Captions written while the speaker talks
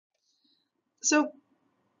So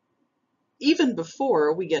even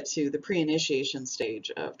before we get to the pre-initiation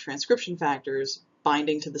stage of transcription factors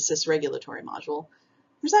binding to the cis regulatory module,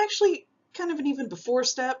 there's actually kind of an even before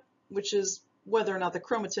step, which is whether or not the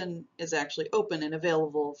chromatin is actually open and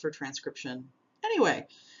available for transcription anyway.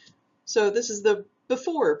 So this is the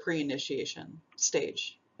before pre-initiation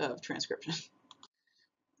stage of transcription.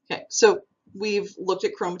 Okay, so we've looked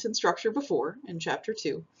at chromatin structure before in chapter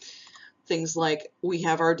 2. Things like we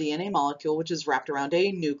have our DNA molecule, which is wrapped around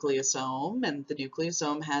a nucleosome, and the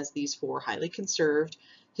nucleosome has these 4 highly conserved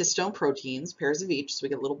histone proteins, pairs of each, so we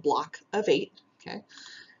get a little block of 8, okay?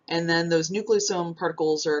 And then those nucleosome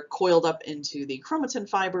particles are coiled up into the chromatin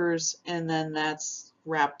fibers, and then that's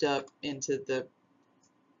wrapped up into the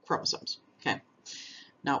chromosomes, okay?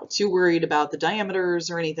 Not too worried about the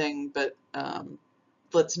diameters or anything, but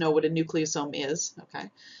let's know what a nucleosome is, okay?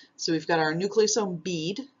 So we've got our nucleosome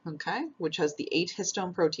bead, okay, which has the 8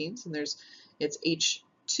 histone proteins, and it's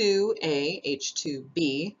H2A,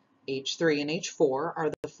 H2B, H3, and H4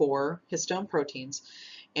 are the 4 histone proteins,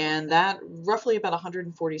 and that roughly about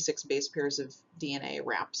 146 base pairs of DNA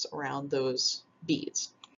wraps around those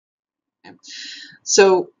beads. Okay.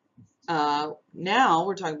 So now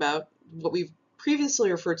we're talking about what we've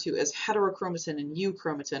previously referred to as heterochromatin and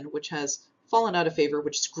euchromatin, which has fallen out of favor,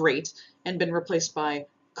 which is great, and been replaced by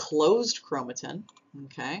closed chromatin,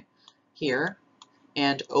 okay, here,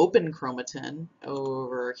 and open chromatin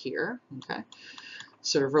over here, okay,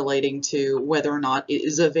 sort of relating to whether or not it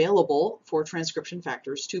is available for transcription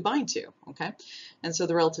factors to bind to, okay? And so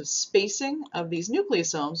the relative spacing of these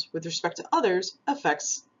nucleosomes with respect to others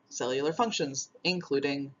affects cellular functions,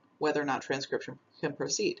 including whether or not transcription can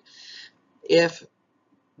proceed. If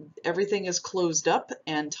everything is closed up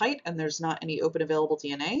and tight and there's not any open available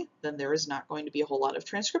DNA, then there is not going to be a whole lot of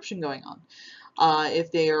transcription going on.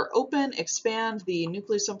 If they are open, expand, the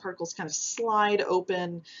nucleosome particles kind of slide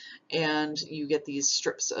open and you get these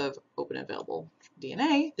strips of open available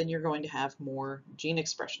DNA, then you're going to have more gene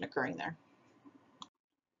expression occurring there.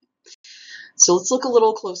 So let's look a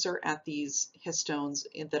little closer at these histones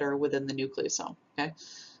that are within the nucleosome, okay?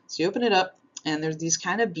 So you open it up, and there's these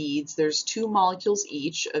kind of beads. There's 2 molecules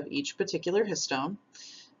each of each particular histone.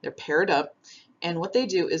 They're paired up, and what they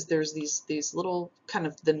do is there's these little kind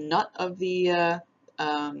of the nut of the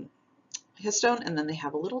histone, and then they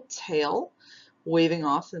have a little tail waving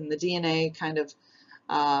off, and the DNA kind of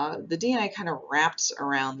wraps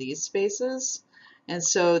around these spaces, and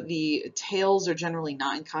so the tails are generally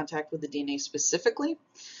not in contact with the DNA specifically.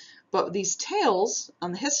 But these tails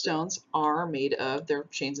on the histones are made of their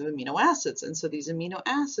chains of amino acids, and so these amino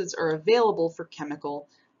acids are available for chemical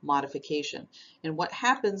modification. And what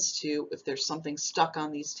happens to, if there's something stuck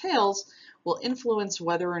on these tails, will influence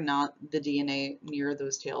whether or not the DNA near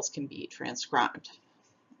those tails can be transcribed.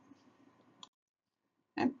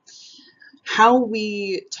 Okay. How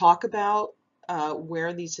we talk about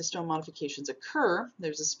where these histone modifications occur,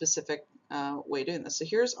 there's a specific way of doing this. So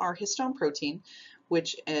here's our histone protein,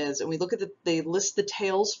 which is, and we look at they list the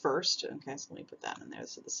tails first. Okay, so let me put that in there.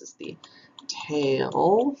 So this is the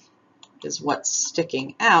tail, is what's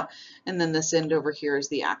sticking out. And then this end over here is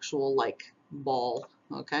the actual like ball,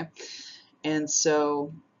 okay? And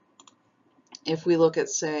so if we look at,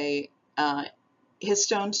 say, histone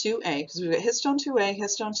 2A, because we've got histone 2A,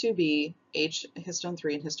 histone 2B, histone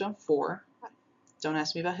 3, and histone 4. Don't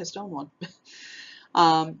ask me about histone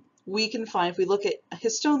 1. We can find, if we look at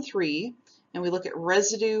histone 3, and we look at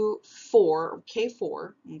residue 4,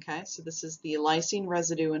 K4, okay, so this is the lysine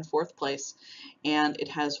residue in 4th place, and it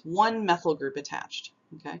has 1 methyl group attached,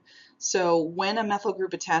 okay? So when a methyl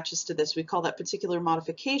group attaches to this, we call that particular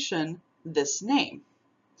modification this name.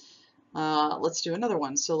 Let's do another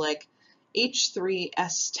one. So like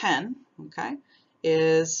H3S10, okay,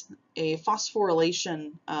 is a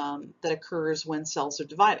phosphorylation that occurs when cells are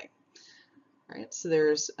dividing. Right, so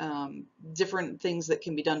there's different things that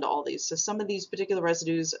can be done to all these. So some of these particular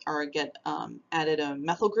residues get added a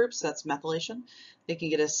methyl group, so that's methylation. They can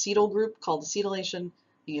get acetyl group called acetylation.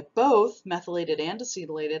 You get both methylated and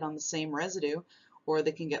acetylated on the same residue, or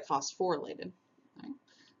they can get phosphorylated. Right?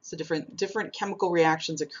 So different chemical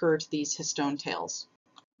reactions occur to these histone tails.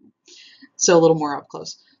 So a little more up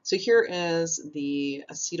close. So here is the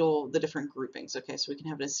different groupings. Okay, so we can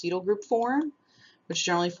have an acetyl group form, which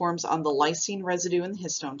generally forms on the lysine residue in the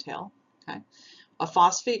histone tail. Okay. A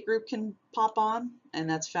phosphate group can pop on, and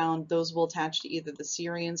that's found, those will attach to either the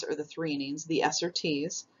serines or the threonines, the S or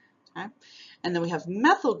Ts. Okay. And then we have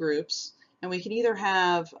methyl groups, And we can either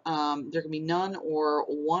have, there can be none or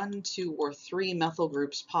 1, 2, or 3 methyl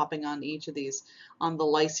groups popping on each of these on the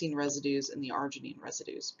lysine residues and the arginine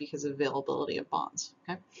residues because of availability of bonds.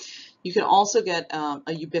 Okay. You can also get a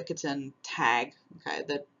ubiquitin tag, okay,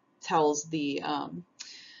 that tells the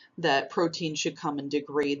that protein should come and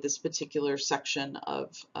degrade this particular section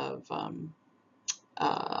of histone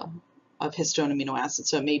amino acid.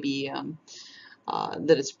 So it may be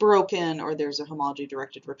that it's broken or there's a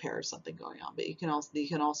homology-directed repair or something going on, but you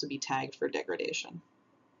can also be tagged for degradation.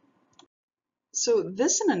 So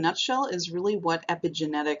this, in a nutshell, is really what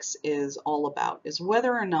epigenetics is all about: is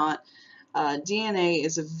whether or not DNA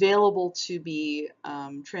is available to be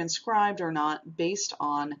transcribed or not based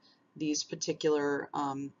on these particular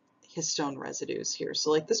histone residues here.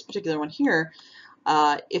 So like this particular one here,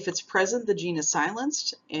 if it's present, the gene is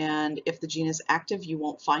silenced, and if the gene is active, you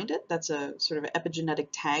won't find it. That's a sort of epigenetic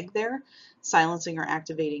tag there, silencing or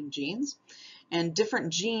activating genes. And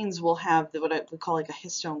different genes will have what I would call like a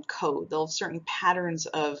histone code. They'll have certain patterns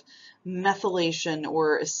of methylation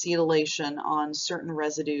or acetylation on certain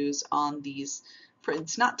residues on these.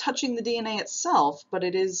 It's not touching the DNA itself, but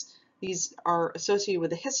it is. These are associated with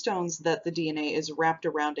the histones that the DNA is wrapped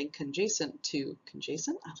around and conjacent to.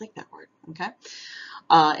 Conjacent? I like that word. Okay.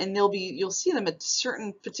 And you'll see them at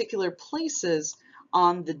certain particular places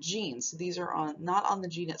on the gene. So these are not on the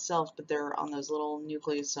gene itself, but they're on those little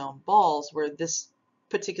nucleosome balls where this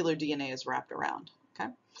particular DNA is wrapped around. Okay.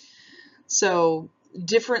 So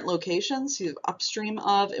different locations upstream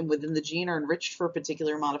of and within the gene are enriched for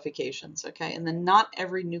particular modifications. Okay. And then not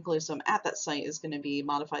every nucleosome at that site is going to be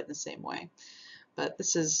modified in the same way. But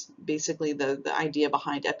this is basically the idea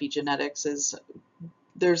behind epigenetics. Is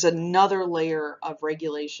there's another layer of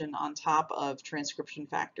regulation on top of transcription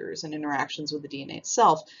factors and interactions with the DNA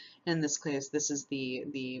itself. In this case, this is the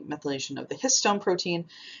methylation of the histone protein,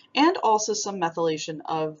 and also some methylation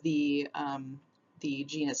of the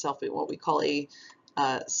gene itself, what we call a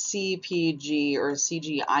CPG or a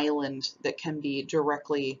CG island that can be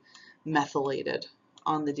directly methylated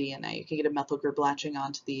on the DNA. You can get a methyl group latching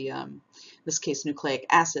onto the, in this case, nucleic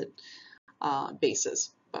acid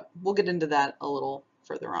bases. But we'll get into that a little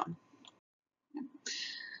further on.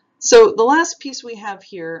 So the last piece we have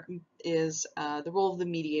here is the role of the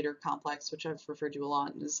mediator complex, which I've referred to a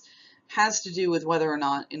lot, has to do with whether or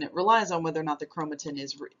not, and it relies on whether or not the chromatin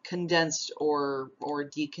is condensed or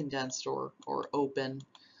decondensed or open.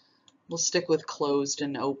 We'll stick with closed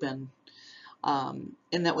and open. And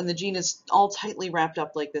that when the gene is all tightly wrapped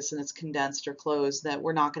up like this and it's condensed or closed, that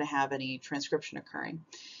we're not going to have any transcription occurring.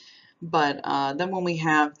 But then when we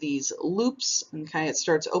have these loops, okay, it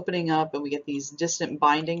starts opening up and we get these distant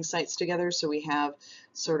binding sites together. So we have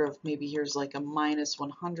sort of, maybe here's like a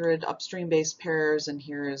 -100 upstream base pairs, and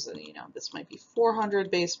here's, this might be 400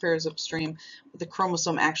 base pairs upstream. But the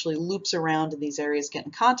chromosome actually loops around in these areas, get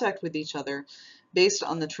in contact with each other based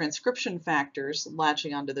on the transcription factors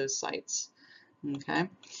latching onto those sites. Okay.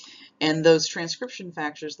 And those transcription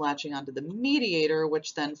factors latching onto the mediator,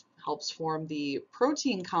 which then helps form the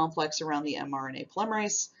protein complex around the mRNA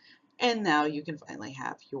polymerase. And now you can finally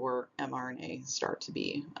have your mRNA start to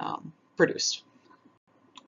be produced.